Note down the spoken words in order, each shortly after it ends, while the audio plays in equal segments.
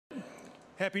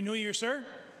Happy New Year, sir.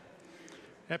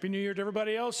 Happy New Year to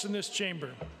everybody else in this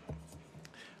chamber.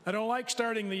 I don't like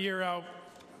starting the year out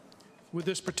with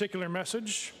this particular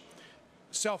message,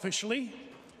 selfishly,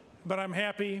 but I'm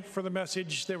happy for the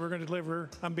message that we're going to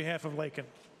deliver on behalf of Laken.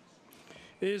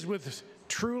 It is with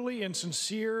truly and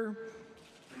sincere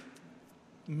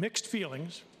mixed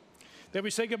feelings that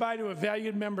we say goodbye to a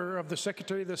valued member of the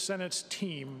Secretary of the Senate's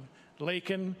team,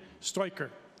 Laken Stoiker.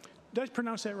 Did I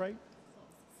pronounce that right?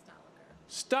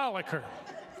 Stoliker.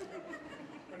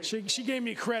 She gave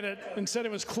me credit and said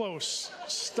it was close.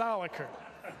 Stoliker.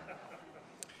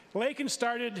 Laken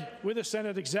started with the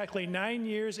Senate exactly 9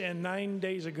 years and 9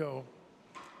 days ago.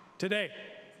 Today.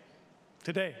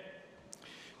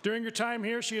 During her time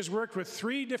here, she has worked with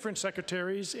 3 different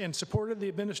secretaries and supported the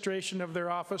administration of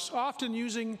their office, often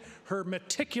using her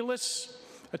meticulous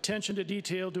attention to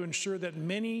detail to ensure that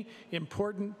many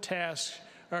important tasks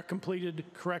are completed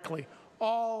correctly,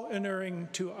 all inuring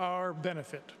to our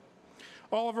benefit.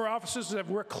 All of our offices have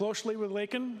worked closely with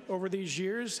Laken over these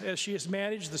years as she has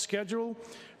managed the schedule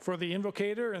for the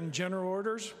invocator and general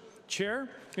orders chair,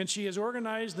 and she has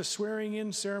organized the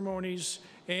swearing-in ceremonies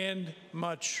and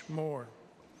much more.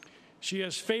 She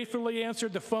has faithfully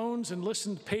answered the phones and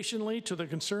listened patiently to the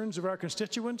concerns of our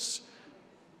constituents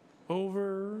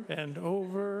over and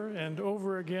over and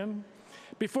over again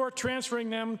before transferring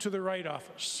them to the right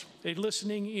office, a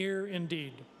listening ear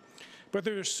indeed. But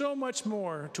there is so much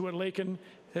more to what Laken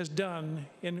has done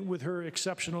with her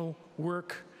exceptional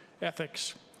work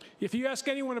ethics. If you ask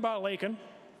anyone about Laken,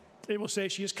 they will say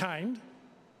she is kind,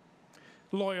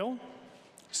 loyal,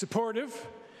 supportive,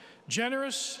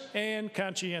 generous, and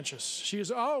conscientious. She is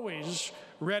always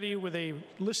ready with a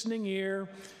listening ear,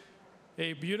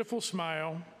 a beautiful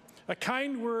smile, a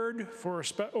kind word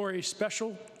or a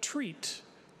special treat.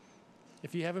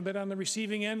 If you haven't been on the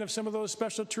receiving end of some of those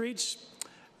special treats,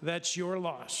 that's your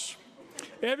loss.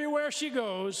 Everywhere she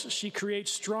goes, she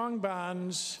creates strong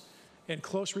bonds and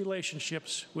close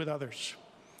relationships with others.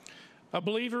 A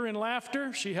believer in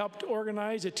laughter, she helped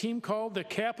organize a team called the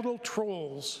Capitol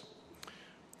Trolls,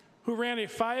 who ran a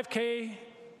 5K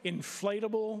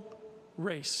inflatable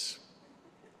race.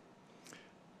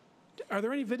 Are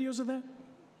there any videos of that?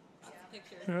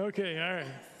 Yeah. Okay, all right.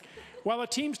 While the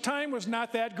team's time was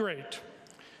not that great,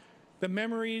 the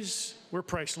memories were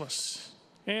priceless.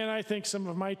 And I think some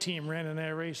of my team ran in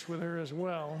that race with her as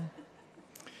well.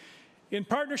 In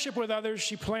partnership with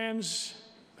others,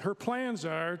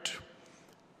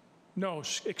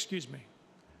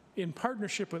 In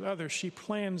partnership with others, she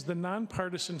plans the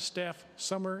nonpartisan staff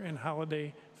summer and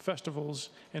holiday festivals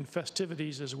and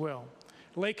festivities as well.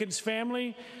 Laken's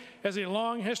family has a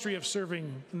long history of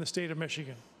serving in the state of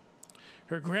Michigan.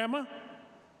 Her grandma,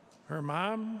 her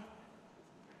mom,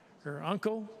 her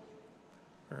uncle,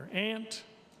 her aunt,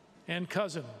 and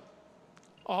cousin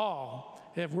all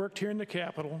have worked here in the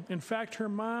Capitol. In fact, her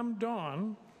mom,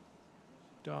 Dawn,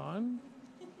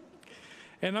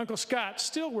 and Uncle Scott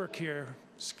still work here.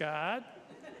 Scott.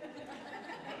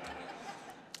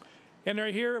 And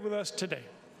are here with us today.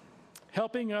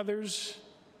 Helping others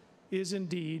is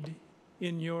indeed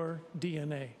in your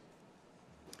DNA.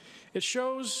 It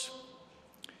shows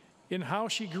in how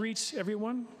she greets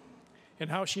everyone and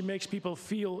how she makes people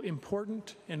feel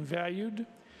important and valued.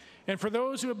 And for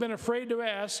those who have been afraid to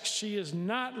ask, she is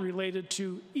not related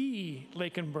to E.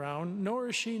 Laken Brown, nor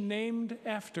is she named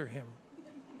after him.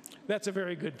 That's a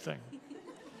very good thing.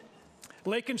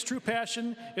 Laken's true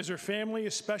passion is her family,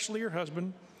 especially her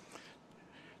husband,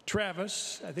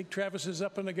 Travis. I think Travis is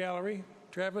up in the gallery.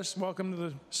 Travis, welcome to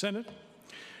the Senate.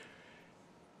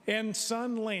 And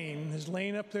son Lane. Is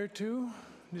Lane up there too?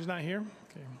 He's not here?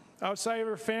 Okay. Outside of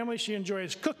her family, she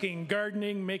enjoys cooking,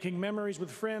 gardening, making memories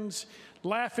with friends,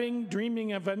 laughing,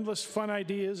 dreaming of endless fun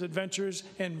ideas, adventures,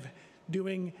 and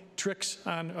doing tricks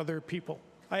on other people.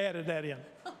 I added that in.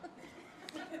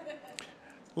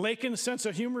 Laken's sense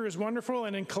of humor is wonderful,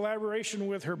 and in collaboration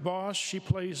with her boss, she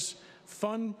plays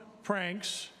fun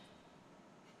pranks,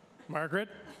 Margaret,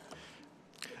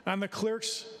 on the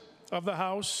clerks of the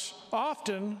House,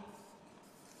 often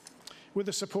with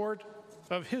the support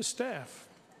of his staff.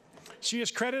 She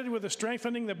is credited with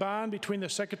strengthening the bond between the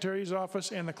Secretary's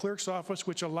office and the clerk's office,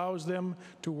 which allows them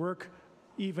to work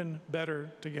even better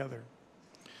together.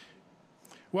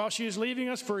 While she is leaving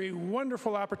us for a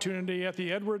wonderful opportunity at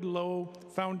the Edward Lowe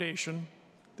Foundation,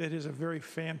 that is a very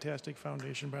fantastic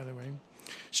foundation, by the way,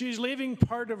 she's leaving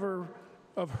part of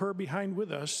her behind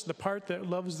with us, the part that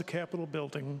loves the Capitol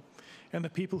building and the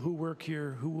people who work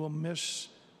here who will miss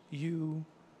you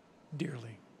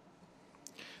dearly.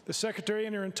 The Secretary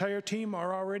and her entire team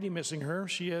are already missing her.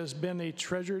 She has been a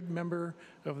treasured member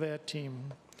of that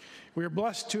team. We are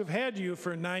blessed to have had you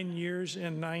for 9 years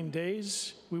and 9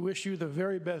 days. We wish you the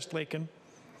very best, Laken.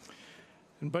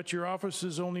 But your office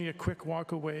is only a quick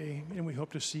walk away, and we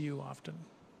hope to see you often.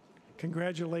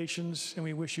 Congratulations, and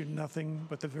we wish you nothing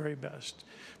but the very best.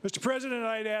 Mr. President,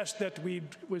 I'd ask that we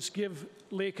give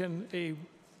Laken a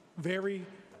very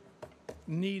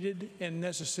needed and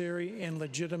necessary and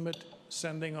legitimate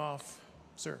sending off,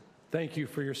 sir. Thank you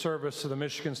for your service to the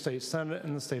Michigan State Senate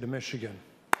and the state of Michigan.